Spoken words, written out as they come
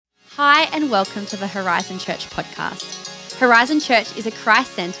Hi and welcome to the Horizon Church podcast. Horizon Church is a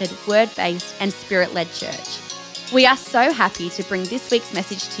Christ-centered, word-based and spirit-led church. We are so happy to bring this week's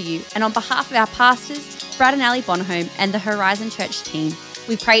message to you, and on behalf of our pastors, Brad and Ali Bonholm, and the Horizon Church team,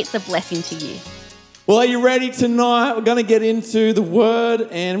 we pray it's a blessing to you. Well, are you ready tonight? We're going to get into the Word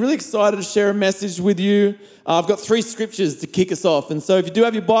and really excited to share a message with you. I've got 3 scriptures to kick us off. And so if you do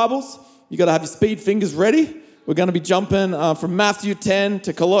have your Bibles, you've got to have your speed fingers ready. We're going to be jumping from Matthew 10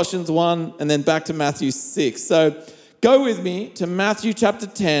 to Colossians 1 and then back to Matthew 6. So go with me to Matthew chapter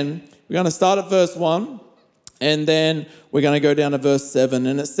 10. We're going to start at verse 1 and then we're going to go down to verse 7.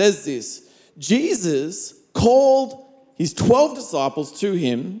 And it says this: Jesus called his 12 disciples to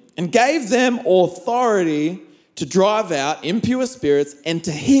him and gave them authority to drive out impure spirits and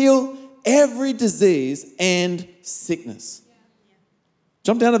to heal every disease and sickness.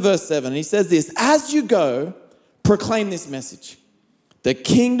 Jump down to verse 7. He says this: as you go, proclaim this message. The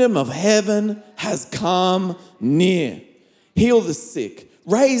kingdom of heaven has come near. Heal the sick,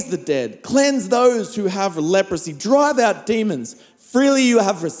 raise the dead, cleanse those who have leprosy, drive out demons. Freely you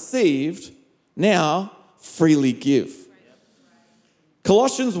have received, now freely give.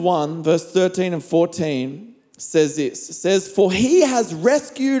 Colossians 1, verse 13 and 14 says this. It says, for he has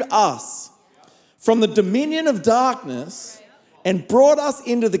rescued us from the dominion of darkness and brought us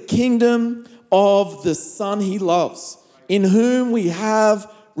into the kingdom of the Son he loves, in whom we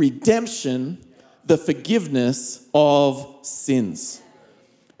have redemption, the forgiveness of sins.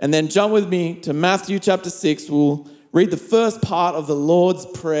 And then jump with me to Matthew chapter 6. We'll read the first part of the Lord's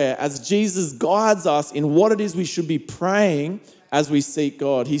Prayer as Jesus guides us in what it is we should be praying as we seek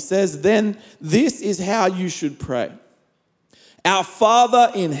God. He says, then this is how you should pray. Our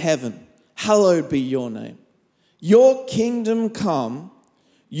Father in heaven, hallowed be your name. Your kingdom come,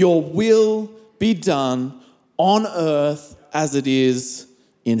 your will be done on earth as it is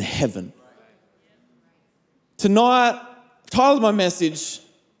in heaven. Tonight, the title of my message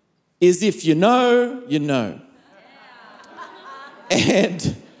is If You Know, You Know.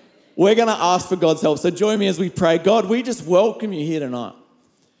 And we're going to ask for God's help. So join me as we pray. God, we just welcome you here tonight.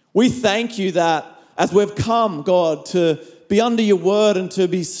 We thank you that as we've come, God, to be under your word and to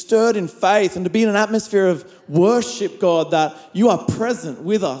be stirred in faith and to be in an atmosphere of worship, God, that you are present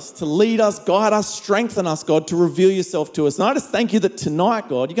with us to lead us, guide us, strengthen us, God, to reveal yourself to us. And I just thank you that tonight,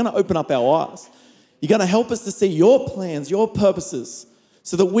 God, you're going to open up our eyes. You're going to help us to see your plans, your purposes,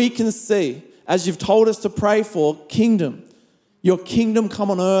 so that we can see, as you've told us to pray for, kingdom. Your kingdom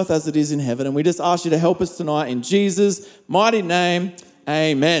come on earth as it is in heaven. And we just ask you to help us tonight in Jesus' mighty name.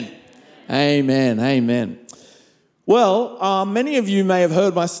 Amen. Amen. Amen. Well, many of you may have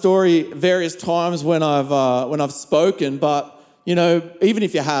heard my story various times when I've spoken, but you know, even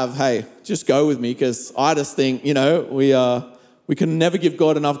if you have, hey, just go with me, because I just think, you know, we can never give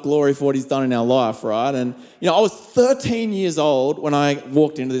God enough glory for what he's done in our life, right? And you know, I was 13 years old when I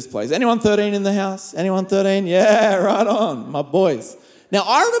walked into this place. Anyone 13 in the house? Anyone 13? Yeah, right on, my boys. Now,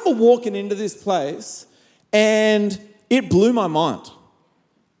 I remember walking into this place and it blew my mind.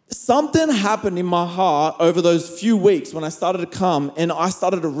 Something happened in my heart over those few weeks when I started to come, and I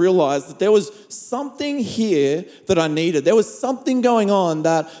started to realize that there was something here that I needed. There was something going on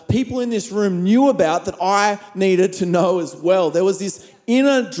that people in this room knew about that I needed to know as well. There was this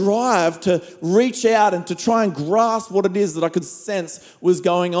inner drive to reach out and to try and grasp what it is that I could sense was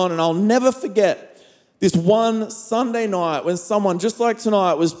going on. And I'll never forget this one Sunday night when someone, just like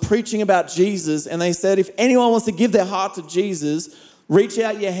tonight, was preaching about Jesus, and they said, if anyone wants to give their heart to Jesus, reach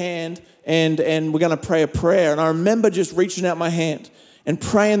out your hand and we're going to pray a prayer. And I remember just reaching out my hand and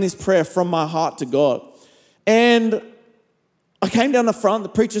praying this prayer from my heart to God. And I came down the front. The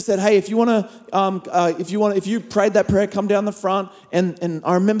preacher said, "Hey, if you prayed that prayer, come down the front." And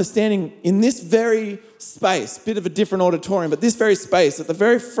I remember standing in this very space, bit of a different auditorium, but this very space at the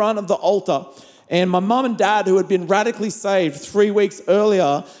very front of the altar. And my mum and dad, who had been radically saved 3 weeks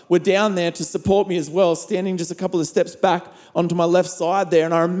earlier, were down there to support me as well, standing just a couple of steps back onto my left side there.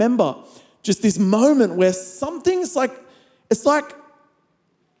 And I remember just this moment where something's like, it's hard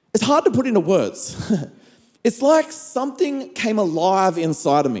to put into words. It's like something came alive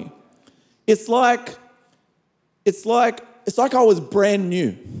inside of me. It's like I was brand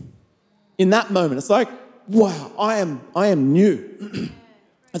new in that moment. It's like, wow, I am new.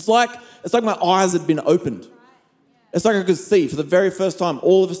 It's like my eyes had been opened. It's like I could see for the very first time.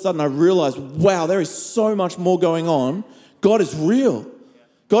 All of a sudden I realized, wow, there is so much more going on. God is real.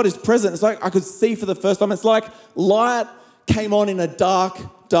 God is present. It's like I could see for the first time. It's like light came on in a dark,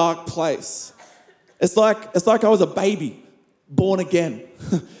 dark place. It's like I was a baby born again.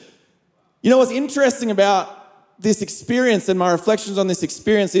 You know what's interesting about this experience and my reflections on this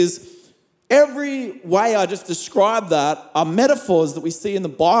experience is every way I just described that are metaphors that we see in the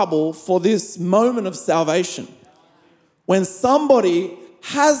Bible for this moment of salvation. When somebody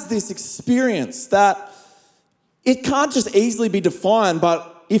has this experience that it can't just easily be defined,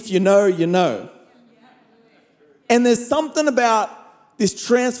 but if you know, you know. And there's something about this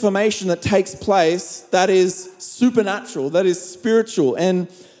transformation that takes place that is supernatural, that is spiritual. And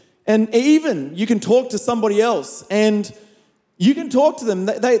even you can talk to somebody else and you can talk to them.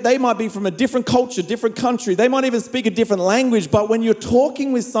 They might be from a different culture, different country. They might even speak a different language. But when you're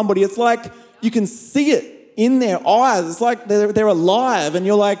talking with somebody, it's like you can see it in their eyes. It's like they're alive and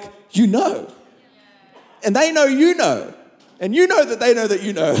you're like, you know. And they know you know. And you know that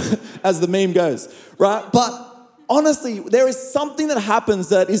you know, as the meme goes, right? But honestly, there is something that happens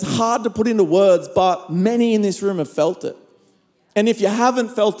that is hard to put into words, but many in this room have felt it. And if you haven't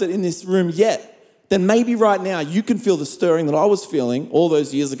felt it in this room yet, then maybe right now you can feel the stirring that I was feeling all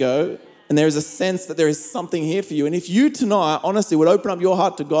those years ago, and there is a sense that there is something here for you. And if you tonight, honestly, would open up your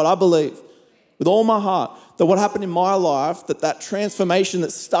heart to God, I believe with all my heart that what happened in my life, that transformation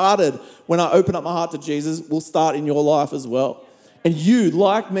that started when I opened up my heart to Jesus will start in your life as well. And you,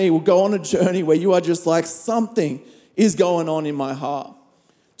 like me, will go on a journey where you are just like, something is going on in my heart.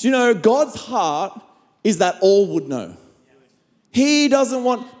 Do you know, God's heart is that all would know. He doesn't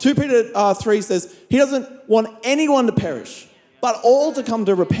want, 2 Peter 3 says, he doesn't want anyone to perish, but all to come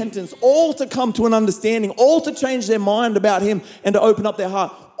to repentance, all to come to an understanding, all to change their mind about him and to open up their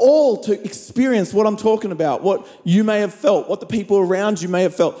heart, all to experience what I'm talking about, what you may have felt, what the people around you may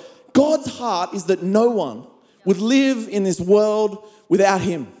have felt. God's heart is that no one would live in this world without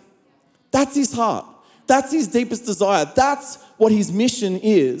him. That's his heart. That's his deepest desire. That's what his mission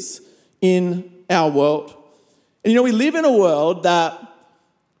is in our world. And you know, we live in a world that,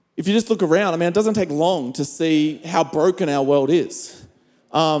 if you just look around, I mean, it doesn't take long to see how broken our world is.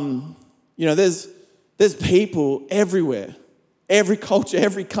 You know, there's people everywhere, every culture,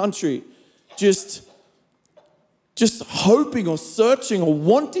 every country, just hoping or searching or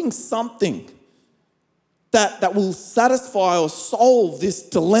wanting something that will satisfy or solve this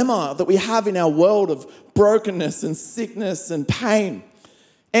dilemma that we have in our world of brokenness and sickness and pain.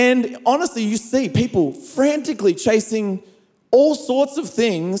 And honestly, you see people frantically chasing all sorts of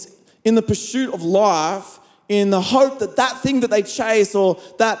things in the pursuit of life, in the hope that that thing that they chase or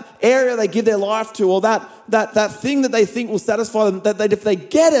that area they give their life to or that thing that they think will satisfy them, that if they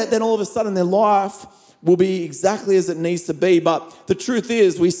get it, then all of a sudden their life will be exactly as it needs to be. But the truth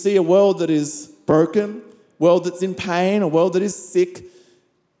is, we see a world that is broken, a world that's in pain, a world that is sick,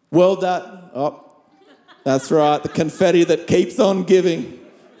 world that's right, the confetti that keeps on giving.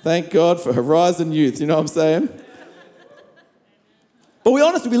 Thank God for Horizon Youth, you know what I'm saying? But we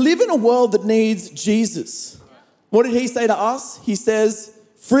live in a world that needs Jesus. What did he say to us? He says,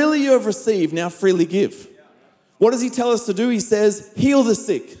 freely you have received, now freely give. What does he tell us to do? He says, heal the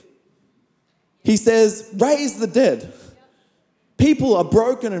sick. He says, raise the dead. People are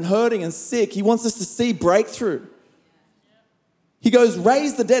broken and hurting and sick. He wants us to see breakthrough. He goes,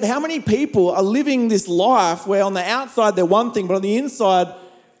 raise the dead. How many people are living this life where on the outside they're one thing, but on the inside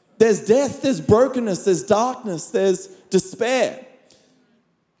there's death, there's brokenness, there's darkness, there's despair.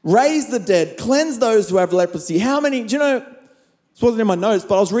 Raise the dead, cleanse those who have leprosy. How many, do you know, this wasn't in my notes,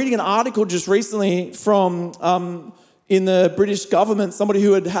 but I was reading an article just recently from in the British government, somebody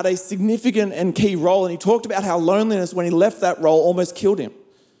who had a significant and key role, and he talked about how loneliness, when he left that role, almost killed him.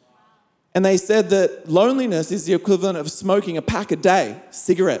 And they said that loneliness is the equivalent of smoking a pack a day,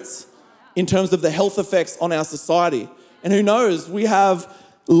 cigarettes, in terms of the health effects on our society. And who knows, we have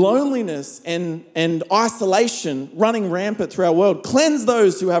loneliness and isolation running rampant through our world. Cleanse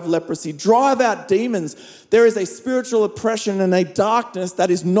those who have leprosy. Drive out demons. There is a spiritual oppression and a darkness that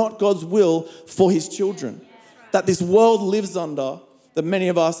is not God's will for his children, that this world lives under, that many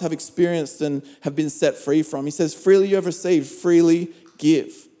of us have experienced and have been set free from. He says, freely you have received, freely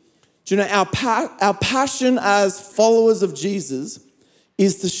give. Do you know, our passion as followers of Jesus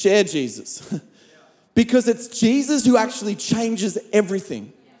is to share Jesus. Because it's Jesus who actually changes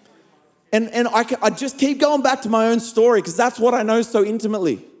everything. And I just keep going back to my own story because that's what I know so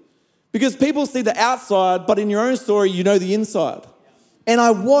intimately. Because people see the outside, but in your own story, you know the inside. And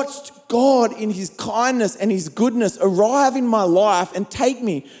I watched God in his kindness and his goodness arrive in my life and take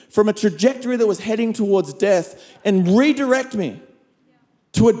me from a trajectory that was heading towards death and redirect me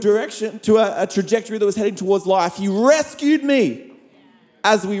to a trajectory that was heading towards life. He rescued me,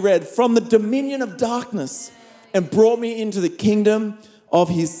 as we read, from the dominion of darkness and brought me into the kingdom of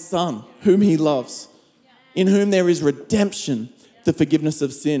his Son, whom he loves, in whom there is redemption, the forgiveness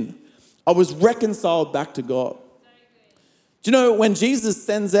of sin. I was reconciled back to God. Do you know when Jesus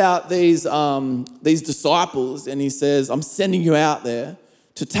sends out these disciples and he says, I'm sending you out there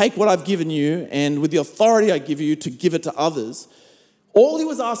to take what I've given you and with the authority I give you to give it to others, all he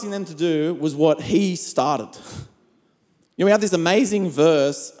was asking them to do was what he started. You know, we have this amazing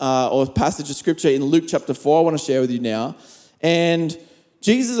verse or passage of scripture in Luke chapter 4 I want to share with you now. And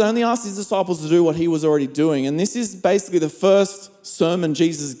Jesus only asked his disciples to do what he was already doing. And this is basically the first sermon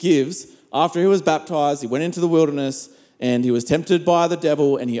Jesus gives after he was baptized. He went into the wilderness and he was tempted by the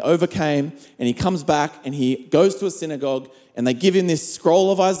devil and he overcame, and he comes back and he goes to a synagogue and they give him this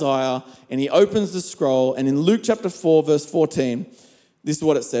scroll of Isaiah and he opens the scroll, and in Luke chapter 4 verse 14, this is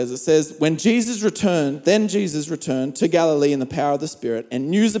what it says. It says, then Jesus returned to Galilee in the power of the Spirit, and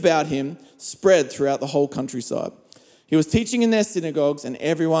news about him spread throughout the whole countryside. He was teaching in their synagogues and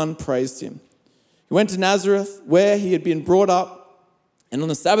everyone praised him. He went to Nazareth where he had been brought up, and on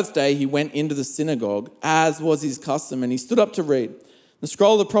the Sabbath day he went into the synagogue as was his custom, and he stood up to read. The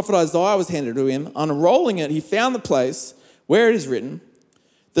scroll of the prophet Isaiah was handed to him. Unrolling it, he found the place where it is written,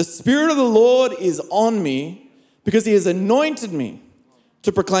 the Spirit of the Lord is on me because he has anointed me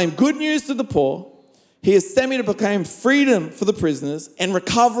to proclaim good news to the poor. He has sent me to proclaim freedom for the prisoners and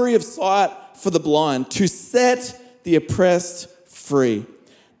recovery of sight for the blind, to set the oppressed free,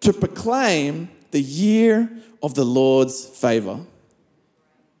 to proclaim the year of the Lord's favor.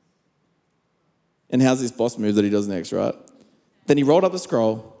 And how's this boss move that he does next, right? Then he rolled up the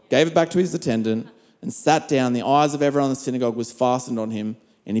scroll, gave it back to his attendant, and sat down. The eyes of everyone in the synagogue was fastened on him,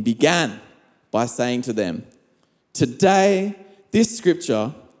 and he began by saying to them, today this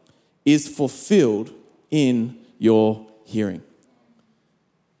scripture is fulfilled in your hearing.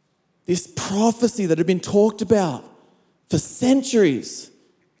 This prophecy that had been talked about for centuries,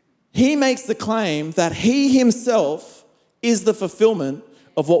 he makes the claim that he himself is the fulfillment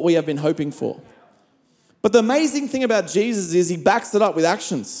of what we have been hoping for. But the amazing thing about Jesus is he backs it up with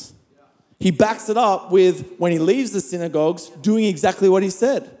actions. He backs it up with, when he leaves the synagogues, doing exactly what he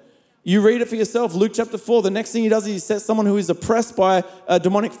said. You read it for yourself, Luke chapter 4. The next thing he does is he sets someone who is oppressed by a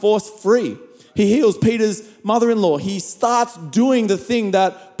demonic force free. He heals Peter's mother-in-law. He starts doing the thing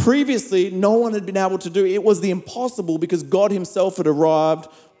that previously no one had been able to do. It was the impossible because God himself had arrived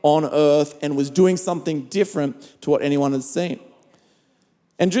on earth and was doing something different to what anyone had seen.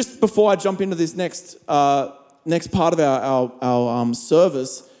 And just before I jump into this next part of our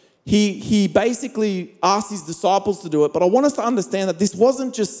service, he basically asked his disciples to do it. But I want us to understand that this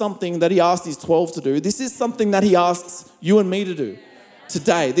wasn't just something that he asked his 12 to do. This is something that he asks you and me to do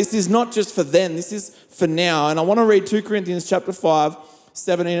today. This is not just for then. This is for now. And I want to read 2 Corinthians chapter 5,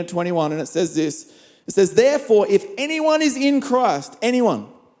 17 and 21. And it says this. It says, therefore, if anyone is in Christ, anyone.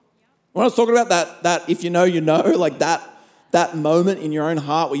 When I was talking about that if you know, like that moment in your own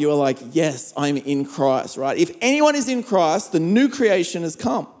heart where you are like, yes, I'm in Christ, right? If anyone is in Christ, the new creation has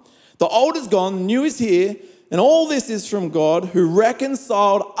come. The old is gone, the new is here, and all this is from God, who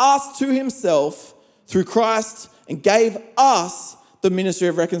reconciled us to himself through Christ and gave us the ministry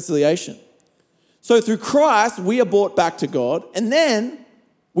of reconciliation. So through Christ, we are brought back to God, and then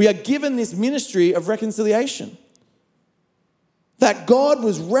we are given this ministry of reconciliation. That God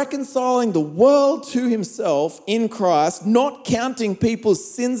was reconciling the world to himself in Christ, not counting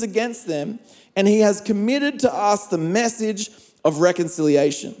people's sins against them, and he has committed to us the message of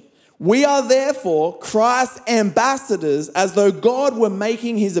reconciliation. We are therefore Christ's ambassadors, as though God were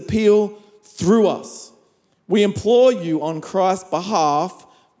making his appeal through us. We implore you on Christ's behalf,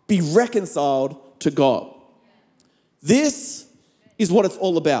 be reconciled to God. This is what it's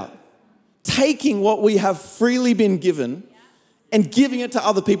all about. Taking what we have freely been given and giving it to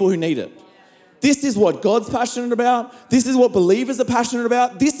other people who need it. This is what God's passionate about. This is what believers are passionate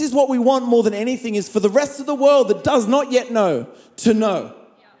about. This is what we want more than anything, is for the rest of the world that does not yet know to know.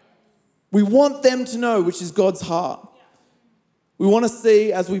 We want them to know, which is God's heart. We want to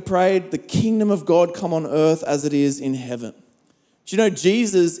see, as we prayed, the kingdom of God come on earth as it is in heaven. Do you know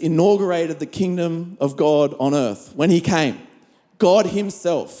Jesus inaugurated the kingdom of God on earth when he came? God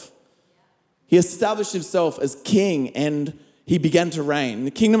himself. He established himself as king and he began to reign.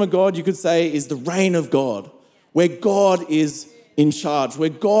 The kingdom of God, you could say, is the reign of God, where God is in charge, where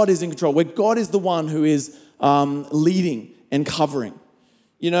God is in control, where God is the one who is leading and covering.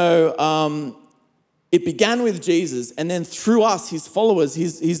 You know, it began with Jesus, and then through us, his followers,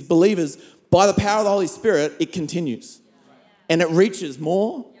 his believers, by the power of the Holy Spirit, it continues. And it reaches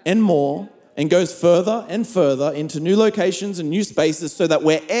more and more and goes further and further into new locations and new spaces, so that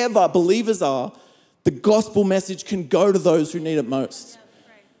wherever believers are, the gospel message can go to those who need it most.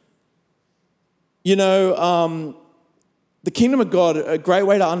 You know, The kingdom of God, a great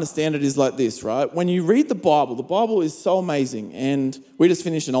way to understand it is like this, right? When you read the Bible is so amazing. And we just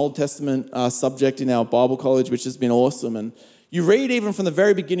finished an Old Testament subject in our Bible college, which has been awesome. And you read even from the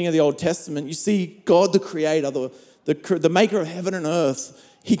very beginning of the Old Testament, you see God the creator, the maker of heaven and earth.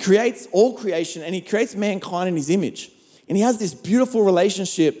 He creates all creation and he creates mankind in his image. And he has this beautiful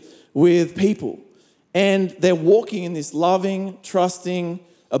relationship with people. And they're walking in this loving, trusting,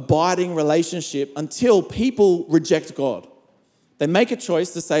 abiding relationship until people reject God. They make a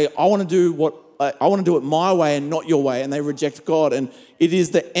choice to say, I want to do it my way and not your way, and they reject God. And it is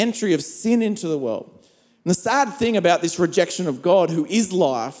the entry of sin into the world. And the sad thing about this rejection of God, who is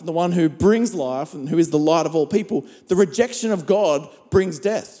life, the one who brings life and who is the light of all people, the rejection of God brings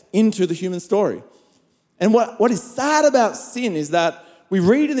death into the human story. And what is sad about sin is that we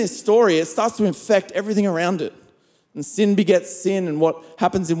read in this story, it starts to infect everything around it. And sin begets sin, and what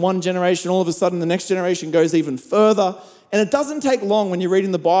happens in one generation, all of a sudden the next generation goes even further. And it doesn't take long when you're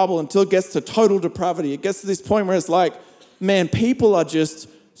reading the Bible until it gets to total depravity. It gets to this point where it's like, man, people are just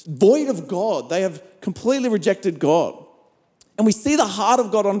void of God. They have completely rejected God. And we see the heart of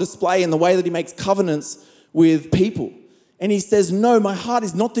God on display in the way that he makes covenants with people. And he says, no, my heart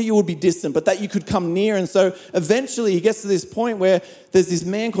is not that you would be distant, but that you could come near. And so eventually he gets to this point where there's this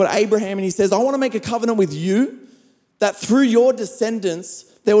man called Abraham, and he says, I want to make a covenant with you that through your descendants,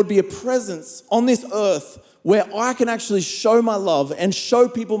 there would be a presence on this earth where I can actually show my love and show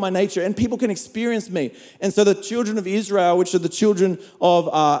people my nature, and people can experience me. And so the children of Israel, which are the children of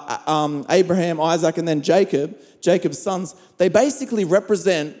Abraham, Isaac, and then Jacob's sons, they basically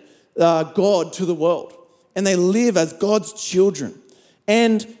represent God to the world. And they live as God's children.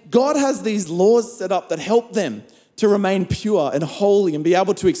 And God has these laws set up that help them to remain pure and holy and be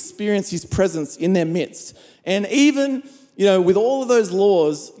able to experience his presence in their midst. And even, with all of those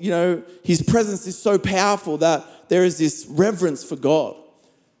laws, his presence is so powerful that there is this reverence for God.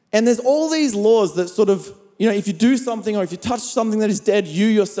 And there's all these laws that sort of, if you do something or if you touch something that is dead, you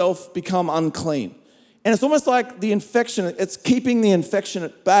yourself become unclean. And it's almost like the infection, it's keeping the infection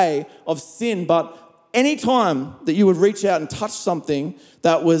at bay of sin, but any time that you would reach out and touch something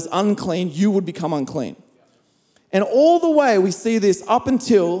that was unclean, you would become unclean. And all the way we see this up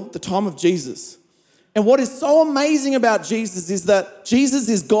until the time of Jesus. And what is so amazing about Jesus is that Jesus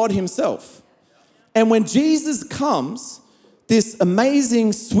is God himself. And when Jesus comes, this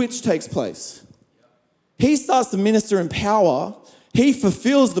amazing switch takes place. He starts to minister in power. He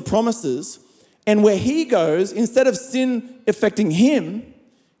fulfills the promises. And where he goes, instead of sin affecting him,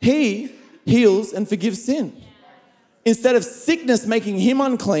 he heals and forgives sin. Instead of sickness making him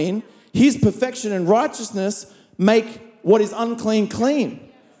unclean, his perfection and righteousness make what is unclean clean.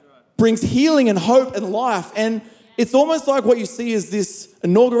 Brings healing and hope and life. And it's almost like what you see is this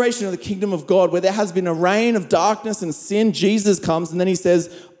inauguration of the kingdom of God, where there has been a reign of darkness and sin. Jesus comes and then he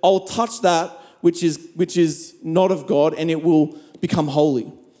says, I'll touch that which is not of God, and it will become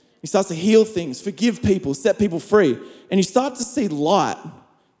holy. He starts to heal things, forgive people, set people free. And you start to see light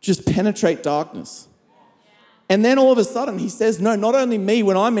just penetrate darkness. And then all of a sudden he says, no, not only me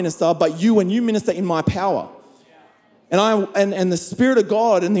when I minister, but you when you minister in my power. And the Spirit of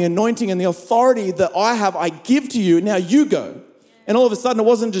God and the anointing and the authority that I have, I give to you. Now you go. And all of a sudden it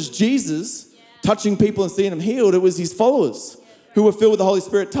wasn't just Jesus touching people and seeing them healed. It was his followers who were filled with the Holy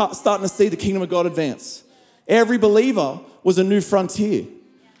Spirit starting to see the kingdom of God advance. Every believer was a new frontier.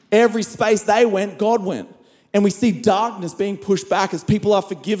 Every space they went, God went. And we see darkness being pushed back as people are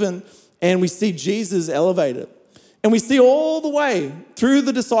forgiven, and we see Jesus elevated. And we see all the way through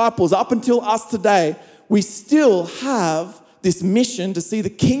the disciples up until us today, we still have this mission to see the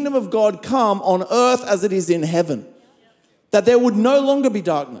kingdom of God come on earth as it is in heaven. That there would no longer be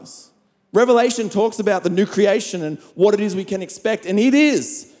darkness. Revelation talks about the new creation and what it is we can expect, and it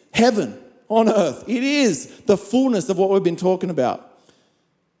is heaven on earth. It is the fullness of what we've been talking about.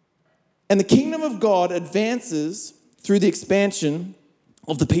 And the kingdom of God advances through the expansion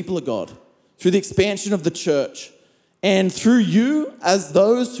of the people of God, through the expansion of the church. And through you, as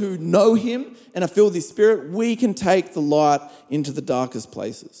those who know him and are filled with his Spirit, we can take the light into the darkest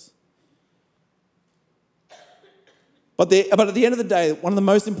places. But at the end of the day, one of the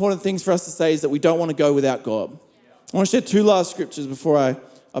most important things for us to say is that we don't want to go without God. I want to share two last scriptures before I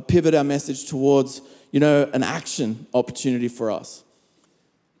pivot our message towards, an action opportunity for us.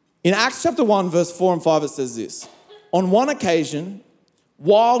 In Acts chapter 1, verse 4 and 5, it says this. On one occasion,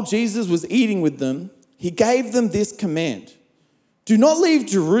 while Jesus was eating with them, he gave them this command. Do not leave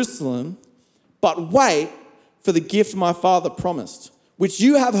Jerusalem, but wait for the gift my Father promised, which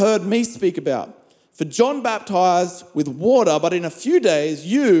you have heard me speak about. For John baptized with water, but in a few days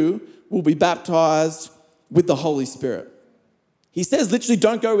you will be baptized with the Holy Spirit. He says literally,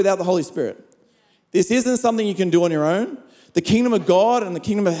 don't go without the Holy Spirit. This isn't something you can do on your own. The kingdom of God and the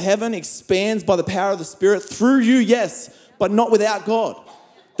kingdom of heaven expands by the power of the Spirit through you, yes, but not without God.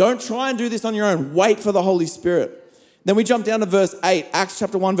 Don't try and do this on your own. Wait for the Holy Spirit. Then we jump down to verse 8. Acts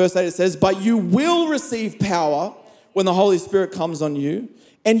chapter 1, verse 8, it says, but you will receive power when the Holy Spirit comes on you,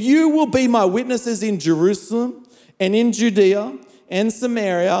 and you will be my witnesses in Jerusalem and in Judea and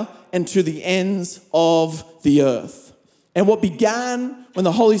Samaria and to the ends of the earth. And what began when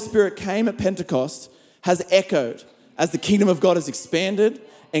the Holy Spirit came at Pentecost has echoed as the kingdom of God has expanded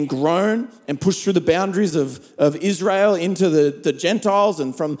and grown and pushed through the boundaries of Israel into the Gentiles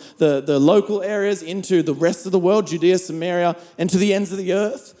and from the local areas into the rest of the world, Judea, Samaria, and to the ends of the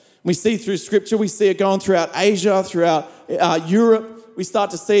earth. We see through Scripture, we see it going throughout Asia, throughout Europe. We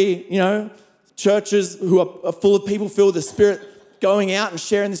start to see, churches who are full of people filled with the Spirit going out and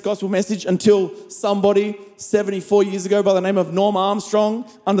sharing this gospel message until somebody 74 years ago by the name of Norm Armstrong,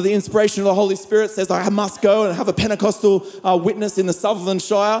 under the inspiration of the Holy Spirit, says, I must go and have a Pentecostal witness in the Sutherland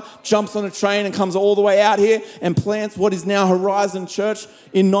Shire, jumps on a train and comes all the way out here and plants what is now Horizon Church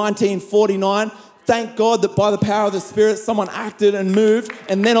in 1949. Thank God that by the power of the Spirit, someone acted and moved,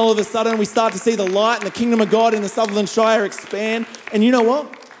 and then all of a sudden we start to see the light and the kingdom of God in the Sutherland Shire expand. And you know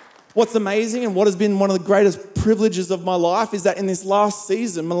what? What's amazing and what has been one of the greatest privileges of my life is that in this last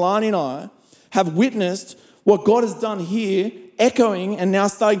season, Milani and I have witnessed what God has done here, echoing and now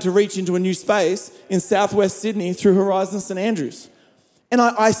starting to reach into a new space in southwest Sydney through Horizon St Andrews. And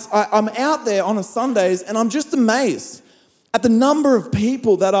I'm out there on a Sundays and I'm just amazed at the number of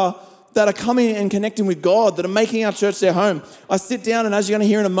people that are coming and connecting with God, that are making our church their home. I sit down and as you're going to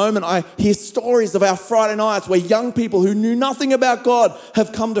hear in a moment, I hear stories of our Friday nights where young people who knew nothing about God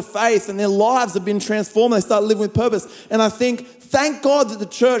have come to faith and their lives have been transformed. They start living with purpose. And I think, thank God that the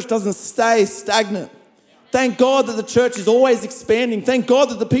church doesn't stay stagnant. Thank God that the church is always expanding. Thank God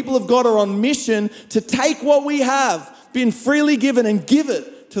that the people of God are on mission to take what we have been freely given and give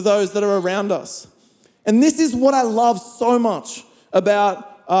it to those that are around us. And this is what I love so much about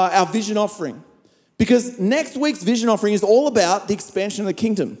our vision offering, because next week's vision offering is all about the expansion of the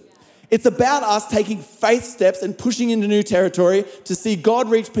kingdom. It's about us taking faith steps and pushing into new territory to see God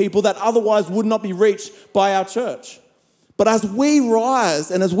reach people that otherwise would not be reached by our church. But as we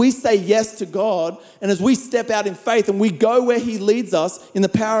rise and as we say yes to God and as we step out in faith and we go where He leads us in the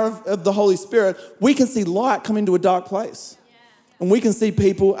power of the Holy Spirit, we can see light come into a dark place. And we can see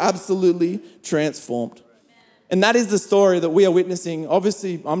people absolutely transformed. And that is the story that we are witnessing.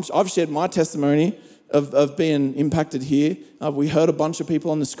 Obviously, I've shared my testimony of being impacted here. We heard a bunch of people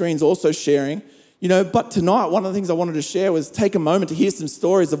on the screens also sharing. But tonight, one of the things I wanted to share was take a moment to hear some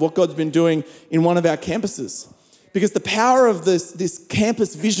stories of what God's been doing in one of our campuses. Because the power of this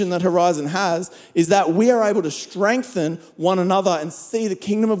campus vision that Horizon has is that we are able to strengthen one another and see the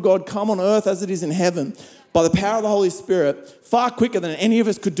kingdom of God come on earth as it is in heaven by the power of the Holy Spirit far quicker than any of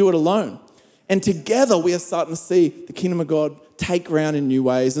us could do it alone. And together we are starting to see the kingdom of God take ground in new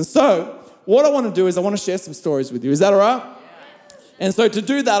ways. And so what I want to do is I want to share some stories with you. Is that all right? Yeah. And so to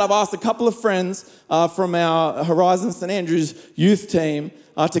do that, I've asked a couple of friends from our Horizon St Andrews youth team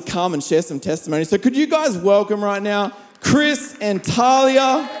to come and share some testimonies. So could you guys welcome right now Chris and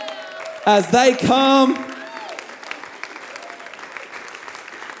Talia as they come.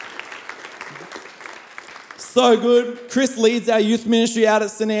 So good. Chris leads our youth ministry out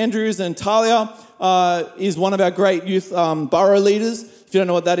at St Andrews, and Talia is one of our great youth borough leaders. If you don't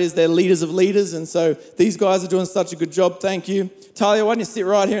know what that is, they're leaders of leaders, and so these guys are doing such a good job. Thank you. Talia, why don't you sit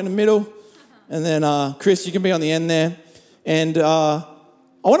right here in the middle? And then Chris, you can be on the end there. And I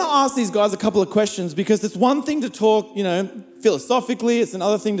want to ask these guys a couple of questions, because it's one thing to talk, philosophically. It's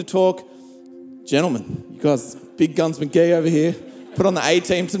another thing to talk. Gentlemen, you guys, big guns McGee over here. Put on the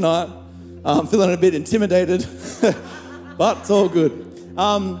A-team tonight. I'm feeling a bit intimidated, but it's all good.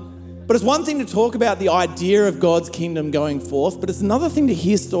 But it's one thing to talk about the idea of God's kingdom going forth, but it's another thing to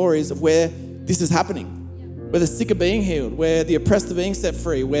hear stories of where this is happening, where the sick are being healed, where the oppressed are being set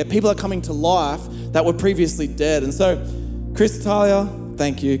free, where people are coming to life that were previously dead. And so, Chris, Talia,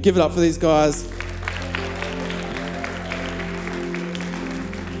 thank you. Give it up for these guys.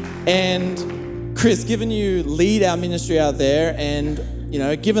 And Chris, given you lead our ministry out there, and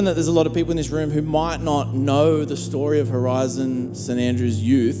given that there's a lot of people in this room who might not know the story of Horizon St Andrews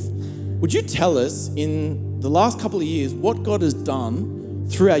Youth, would you tell us in the last couple of years what God has done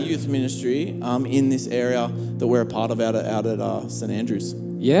through our youth ministry in this area that we're a part of out at St Andrews?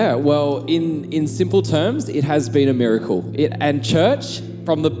 Yeah, well, in simple terms, it has been a miracle. And church,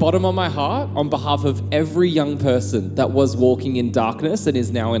 from the bottom of my heart, on behalf of every young person that was walking in darkness and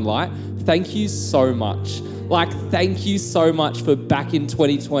is now in light, thank you so much. Thank you so much for back in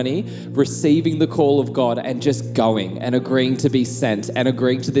 2020, receiving the call of God and just going and agreeing to be sent and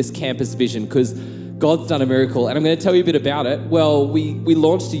agreeing to this campus vision, because God's done a miracle. And I'm going to tell you a bit about it. Well, we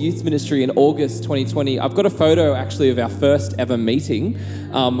launched a youth ministry in August 2020. I've got a photo actually of our first ever meeting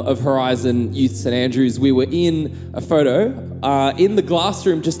of Horizon Youth St Andrews. We were in a photo in the glass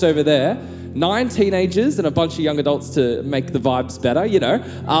room just over there. 9 teenagers and a bunch of young adults to make the vibes better,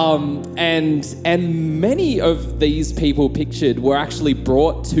 and many of these people pictured were actually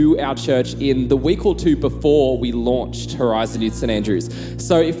brought to our church in the week or two before we launched Horizon Youth St Andrews.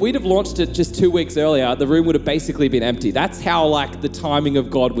 So if we'd have launched it just 2 weeks earlier, the room would have basically been empty. That's how the timing of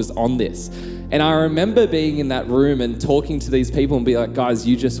God was on this. And I remember being in that room and talking to these people and be like, guys,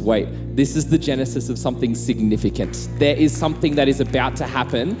 you just wait. This is the genesis of something significant. There is something that is about to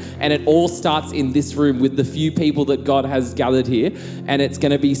happen, and it all starts in this room with the few people that God has gathered here, and it's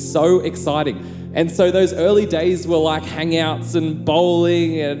going to be so exciting. And so those early days were like hangouts and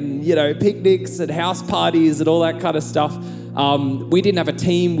bowling and, picnics and house parties and all that kind of stuff. We didn't have a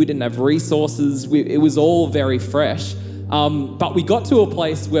team. We didn't have resources. It was all very fresh. But we got to a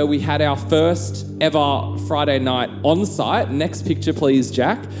place where we had our first ever Friday night on site. Next picture, please,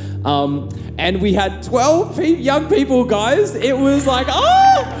 Jack. And we had 12 young people, guys. It was that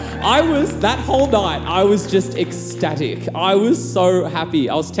whole night, I was just ecstatic. I was so happy.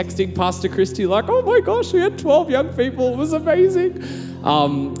 I was texting Pastor Christy oh my gosh, we had 12 young people. It was amazing.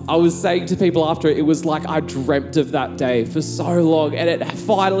 I was saying to people after it was like I dreamt of that day for so long, and it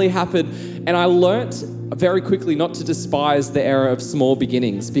finally happened. And I learnt very quickly not to despise the era of small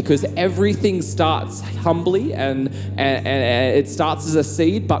beginnings, because everything starts humbly and it starts as a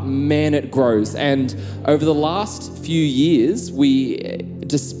seed, but man, it grows. And over the last few years,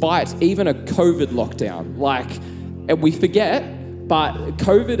 despite even a COVID lockdown, and we forget, but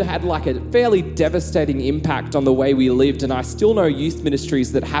COVID had a fairly devastating impact on the way we lived. And I still know youth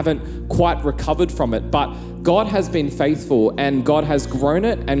ministries that haven't quite recovered from it. But God has been faithful, and God has grown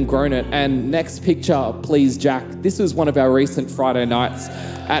it and grown it. And next picture, please, Jack. This was one of our recent Friday nights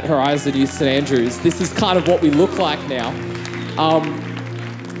at Horizon Youth St Andrews. This is kind of what we look like now.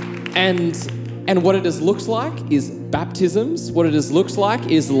 And what it has looked like is baptisms. What it has looked like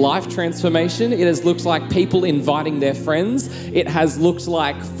is life transformation. It has looked like people inviting their friends. It has looked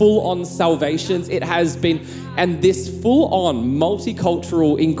like full-on salvations. It has been, and this full-on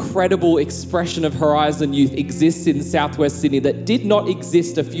multicultural, incredible expression of Horizon Youth exists in Southwest Sydney that did not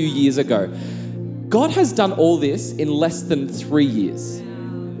exist a few years ago. God has done all this in less than 3 years.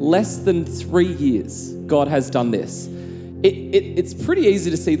 Less than 3 years, God has done this. It's pretty easy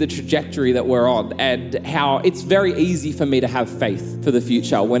to see the trajectory that we're on, and how it's very easy for me to have faith for the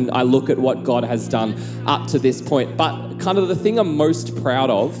future when I look at what God has done up to this point. But kind of the thing I'm most proud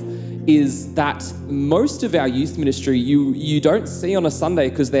of is that most of our youth ministry you don't see on a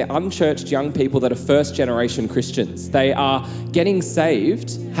Sunday, because they're unchurched young people that are first generation Christians. They are getting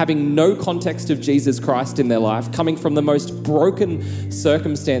saved, having no context of Jesus Christ in their life, coming from the most broken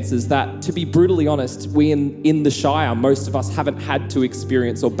circumstances that, to be brutally honest, we in the Shire, most of us haven't had to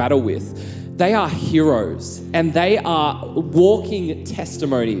experience or battle with. They are heroes, and they are walking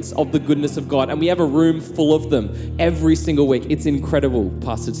testimonies of the goodness of God, and we have a room full of them every single week. It's incredible,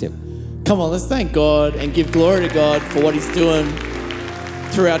 Pastor Tim. Come on, let's thank God and give glory to God for what he's doing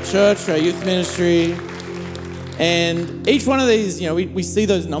through our church, through our youth ministry. And each one of these, we see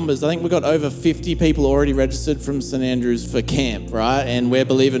those numbers. I think we've got over 50 people already registered from St Andrews for camp, right? And we're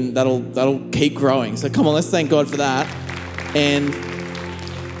believing that'll keep growing. So come on, let's thank God for that.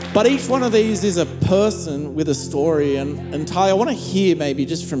 But each one of these is a person with a story. And Talia, I want to hear maybe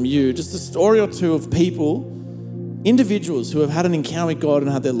just from you, just a story or two of people, individuals who have had an encounter with God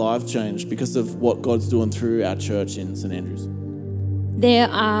and had their lives changed because of what God's doing through our church in St Andrews. There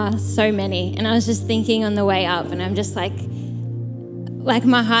are so many. And I was just thinking on the way up, and I'm just like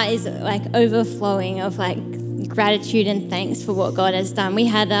my heart is overflowing of gratitude and thanks for what God has done. We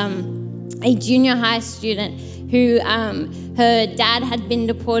had a junior high student who her dad had been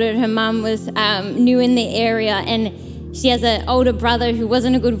deported. Her mum was new in the area, and she has an older brother who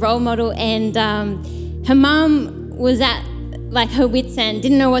wasn't a good role model, and her mum was at her wit's end,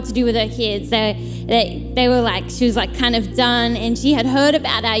 didn't know what to do with her kids. They were she was kind of done, and she had heard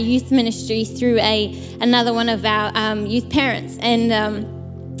about our youth ministry through another one of our youth parents, and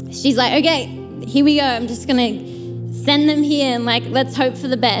she's like, okay, here we go. I'm just gonna send them here, and let's hope for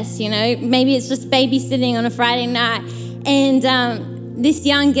the best. Maybe it's just babysitting on a Friday night, and this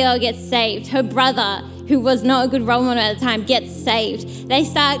young girl gets saved. Her brother, who was not a good role model at the time, gets saved. They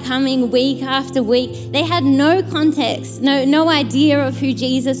start coming week after week. They had no context, no idea of who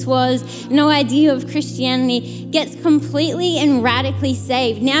Jesus was, no idea of Christianity, gets completely and radically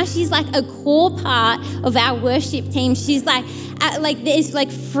saved. Now she's like a core part of our worship team. She's like there's like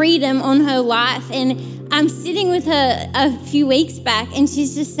freedom on her life. And I'm sitting with her a few weeks back, and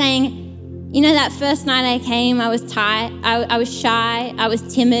she's just saying, you know, that first night I came, I was tired, I was shy, I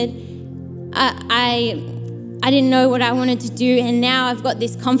was timid. I didn't know what I wanted to do, and now I've got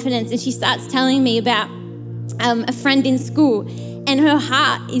this confidence. And she starts telling me about a friend in school, and her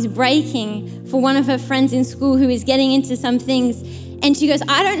heart is breaking for one of her friends in school who is getting into some things. And she goes,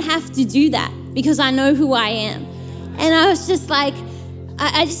 I don't have to do that because I know who I am. And I was just like,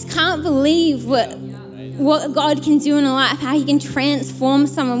 I just can't believe what God can do in a life, how he can transform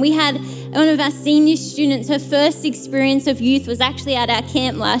someone. We had one of our senior students, her first experience of youth was actually at our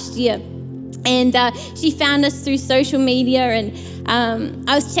camp last year. And she found us through social media, and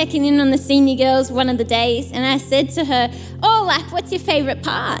I was checking in on the senior girls one of the days, and I said to her, oh, like, what's your favorite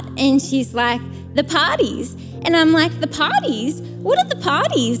part? And she's like, the parties. And I'm like, the parties? What are the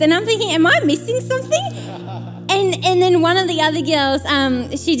parties? And I'm thinking, am I missing something? And then one of the other girls,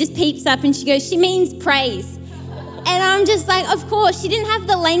 she just peeps up and she goes, she means praise. And I'm just like, of course, she didn't have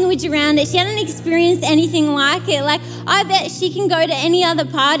the language around it. She hadn't experienced anything like it. Like, I bet she can go to any other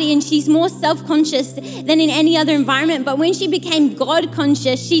party and she's more self-conscious than in any other environment. But when she became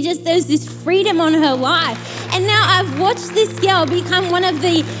God-conscious, there's this freedom on her life. And now I've watched this girl become one of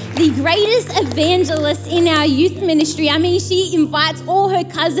the greatest evangelists in our youth ministry. I mean, she invites all her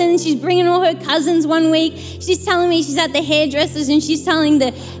cousins. She's bringing all her cousins one week. She's telling me she's at the hairdressers, and she's telling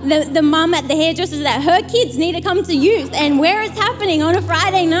the mum at the hairdressers that her kids need to come to youth, and where it's happening on a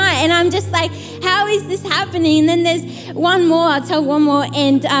Friday night. And I'm just like, how is this happening? And then there's one more, I'll tell one more.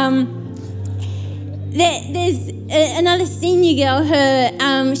 And there's another senior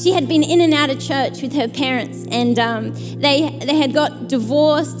girl. She had been in and out of church with her parents, and they had got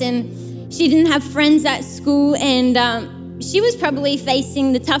divorced, and she didn't have friends at school, and she was probably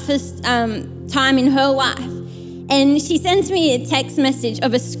facing the toughest time in her life. And she sends me a text message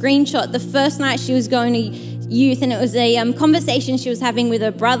of a screenshot the first night she was going to youth, and it was a conversation she was having with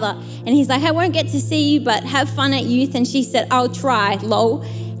her brother, and he's like, I won't get to see you, but have fun at youth. And she said, I'll try, lol.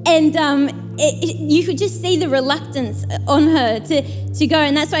 And you could just see the reluctance on her to go,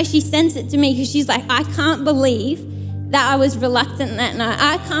 and that's why she sends it to me, because she's like, I can't believe that I was reluctant that night.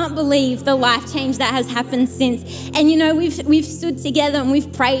 I can't believe the life change that has happened since. And you know, we've stood together and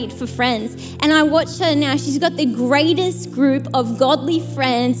we've prayed for friends. And I watch her now. She's got the greatest group of godly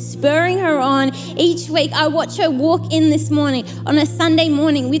friends spurring her on each week. I watch her walk in this morning on a Sunday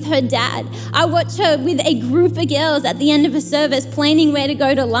morning with her dad. I watch her with a group of girls at the end of a service planning where to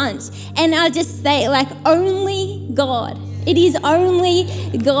go to lunch. And I just say, like, only God. It is only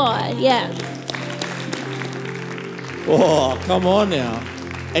God, yeah. Oh, come on now.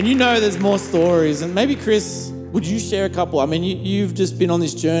 And you know there's more stories. And maybe, Chris, would you share a couple? I mean, you've just been on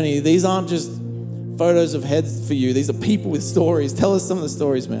this journey. These aren't just photos of heads for you. These are people with stories. Tell us some of the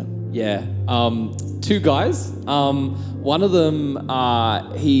stories, man. Yeah. Two guys. One of them,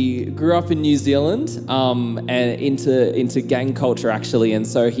 he grew up in New Zealand and into gang culture, actually. And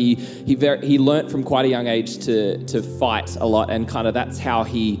so he learnt from quite a young age to fight a lot. And kind of that's how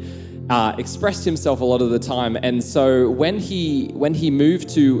he expressed himself a lot of the time. And so when he moved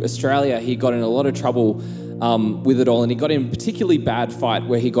to Australia, he got in a lot of trouble with it all, and he got in a particularly bad fight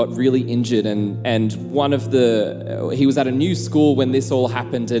where he got really injured, and he was at a new school when this all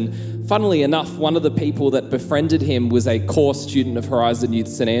happened, and funnily enough, one of the people that befriended him was a core student of Horizon Youth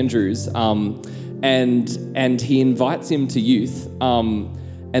St Andrews, and he invites him to youth.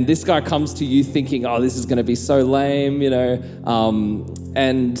 And this guy comes to youth thinking, oh, this is going to be so lame, you know,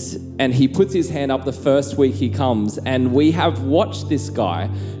 and he puts his hand up the first week he comes, and we have watched this guy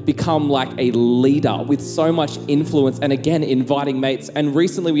become like a leader with so much influence, and again, inviting mates. And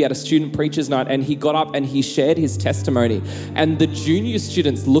recently we had a student preachers night, and he got up and he shared his testimony, and the junior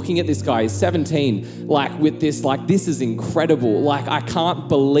students looking at this guy, he's 17, like with this, like, this is incredible. Like, I can't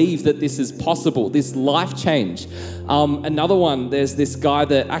believe that this is possible, this life change. Another one, there's this guy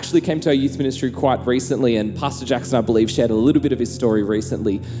that actually came to our youth ministry quite recently, and Pastor Jackson, I believe, shared a little bit of his story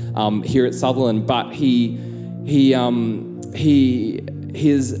recently here at Sutherland. But his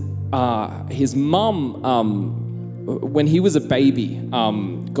mum, when he was a baby,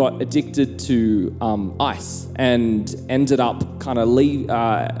 got addicted to ice and ended up kind of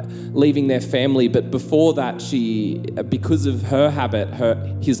leaving their family. But before that, because of her habit,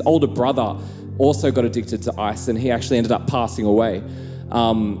 his older brother also got addicted to ice, and he actually ended up passing away.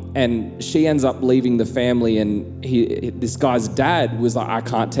 And she ends up leaving the family, and this guy's dad was like, I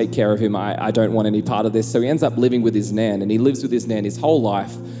can't take care of him. I don't want any part of this. So he ends up living with his nan, and he lives with his nan his whole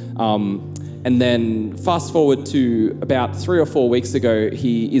life. And then fast forward to about 3 or 4 weeks ago,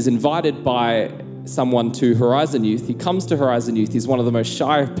 he is invited by someone to Horizon Youth. He comes to Horizon Youth. He's one of the most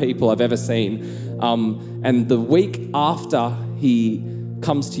shy people I've ever seen. And the week after he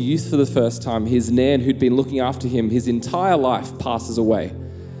comes to youth for the first time, his nan, who'd been looking after him his entire life, passes away.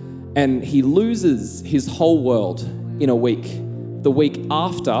 And he loses his whole world in a week. The week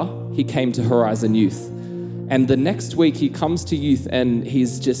after he came to Horizon Youth. And the next week he comes to youth, and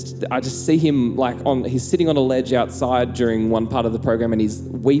I just see him he's sitting on a ledge outside during one part of the program, and he's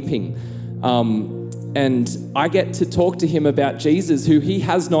weeping. And I get to talk to him about Jesus, who he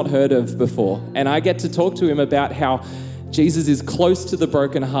has not heard of before. And I get to talk to him about how Jesus is close to the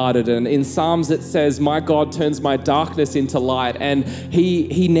brokenhearted. And in Psalms it says, my God turns my darkness into light. And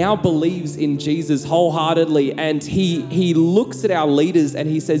he now believes in Jesus wholeheartedly. And he looks at our leaders and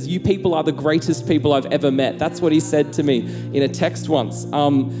he says, you people are the greatest people I've ever met. That's what he said to me in a text once.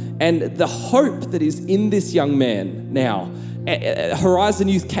 And the hope that is in this young man now, Horizon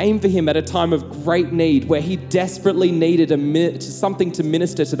Youth came for him at a time of great need where he desperately needed something to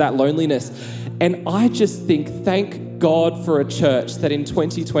minister to that loneliness. And I just think, thank God for a church that in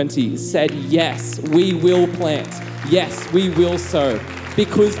 2020 said, yes, we will plant. Yes, we will sow.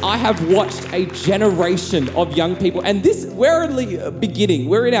 Because I have watched a generation of young people, and we're only beginning.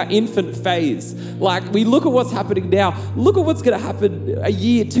 We're in our infant phase. We look at what's happening now. Look at what's going to happen a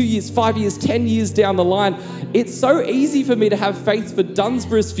year, 2 years, 5 years, 10 years down the line. It's so easy for me to have faith for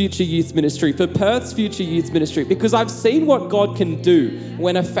Dunsborough's future youth ministry, for Perth's future youth ministry, because I've seen what God can do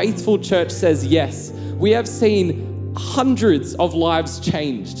when a faithful church says yes. We have seen hundreds of lives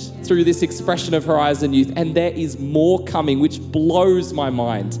changed through this expression of Horizon Youth, and there is more coming, which blows my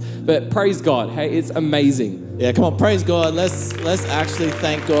mind. But praise God, hey, it's amazing. Yeah, come on, praise God. Let's actually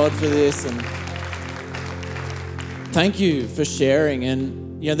thank God for this, and thank you for sharing.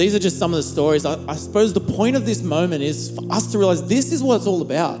 And these are just some of the stories. I suppose the point of this moment is for us to realize this is what it's all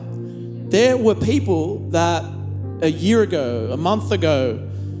about. There were people that a year ago, a month ago,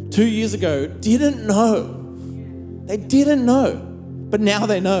 2 years ago didn't know. They didn't know, but now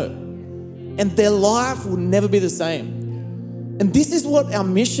they know. And their life will never be the same. And this is what our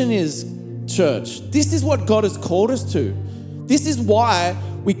mission is, church. This is what God has called us to. This is why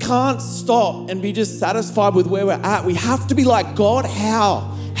we can't stop and be just satisfied with where we're at. We have to be like, God,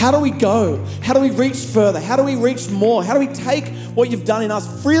 how? How do we go? How do we reach further? How do we reach more? How do we take what you've done in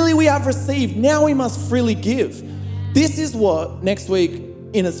us? Freely we have received. Now we must freely give. This is what next week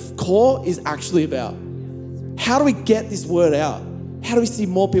in its core is actually about. How do we get this word out? How do we see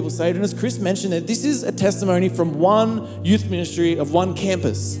more people saved? And as Chris mentioned, this is a testimony from one youth ministry of one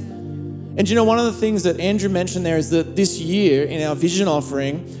campus. And one of the things that Andrew mentioned there is that this year in our vision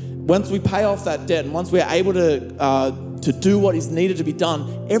offering, once we pay off that debt and once we're able to do what is needed to be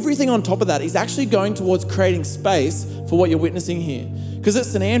done, everything on top of that is actually going towards creating space for what you're witnessing here. Because at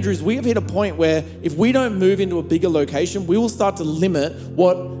St. Andrews, we have hit a point where if we don't move into a bigger location, we will start to limit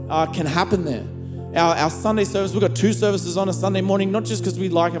what can happen there. Our Sunday service, we've got 2 services on a Sunday morning, not just because we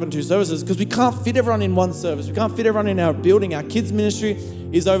like having 2 services, because we can't fit everyone in one service. We can't fit everyone in our building. Our kids ministry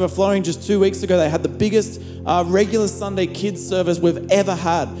is overflowing. Just 2 weeks ago, they had the biggest regular Sunday kids service we've ever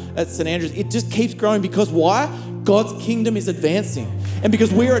had at St. Andrews. It just keeps growing because why? God's kingdom is advancing. And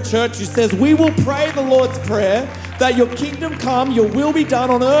because we're a church who says we will pray the Lord's Prayer, that your kingdom come, your will be done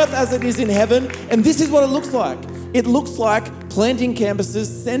on earth as it is in heaven. And this is what it looks like. It looks like planting campuses,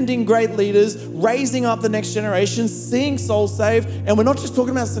 sending great leaders, raising up the next generation, seeing souls saved. And we're not just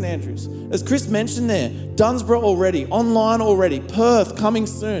talking about St. Andrews. As Chris mentioned there, Dunsborough already, online already, Perth coming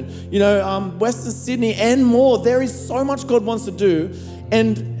soon, Western Sydney and more. There is so much God wants to do.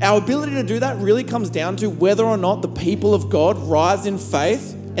 And our ability to do that really comes down to whether or not the people of God rise in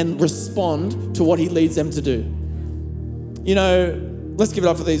faith and respond to what he leads them to do. Let's give it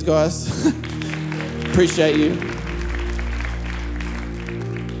up for these guys. Appreciate you.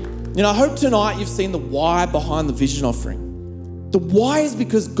 I hope tonight you've seen the why behind the vision offering. The why is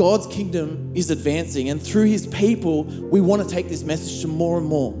because God's kingdom is advancing, and through his people, we want to take this message to more and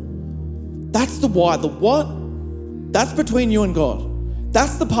more. That's the why. The what? That's between you and God.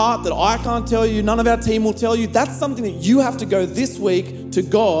 That's the part that I can't tell you, none of our team will tell you. That's something that you have to go this week to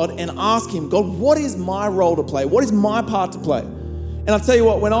God and ask him, God, what is my role to play? What is my part to play? And I'll tell you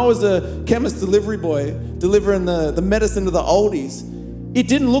what, when I was a chemist delivery boy, delivering the medicine to the oldies, it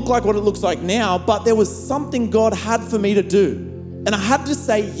didn't look like what it looks like now, but there was something God had for me to do. And I had to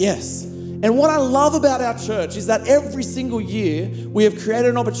say yes. And what I love about our church is that every single year we have created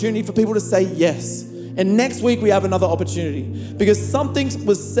an opportunity for people to say yes. And next week we have another opportunity, because something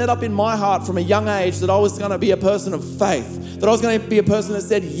was set up in my heart from a young age that I was going to be a person of faith, that I was going to be a person that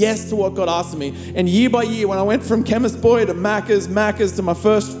said yes to what God asked of me. And year by year, when I went from chemist boy to Macca's to my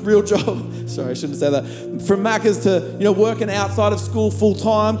first real job, sorry, I shouldn't say that, from Macca's to working outside of school full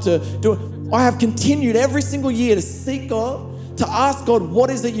time I have continued every single year to seek God, to ask God, what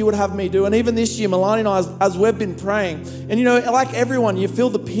is it you would have me do? And even this year, Milani and I, as we've been praying, and like everyone, you feel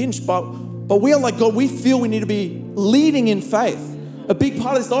the pinch, but we are like, God, we feel we need to be leading in faith. A big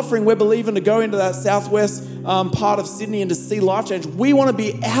part of this offering, we're believing to go into that southwest part of Sydney and to see life change. We want to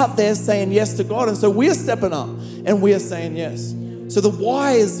be out there saying yes to God. And so we're stepping up and we are saying yes. So the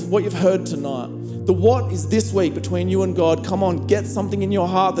why is what you've heard tonight. The what is this week between you and God. Come on, get something in your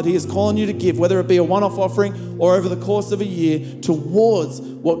heart that He is calling you to give, whether it be a one-off offering or over the course of a year, towards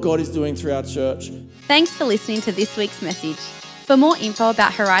what God is doing through our church. Thanks for listening to this week's message. For more info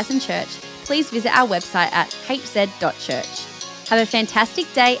about Horizon Church, please visit our website at hz.church. Have a fantastic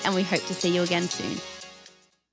day, and we hope to see you again soon.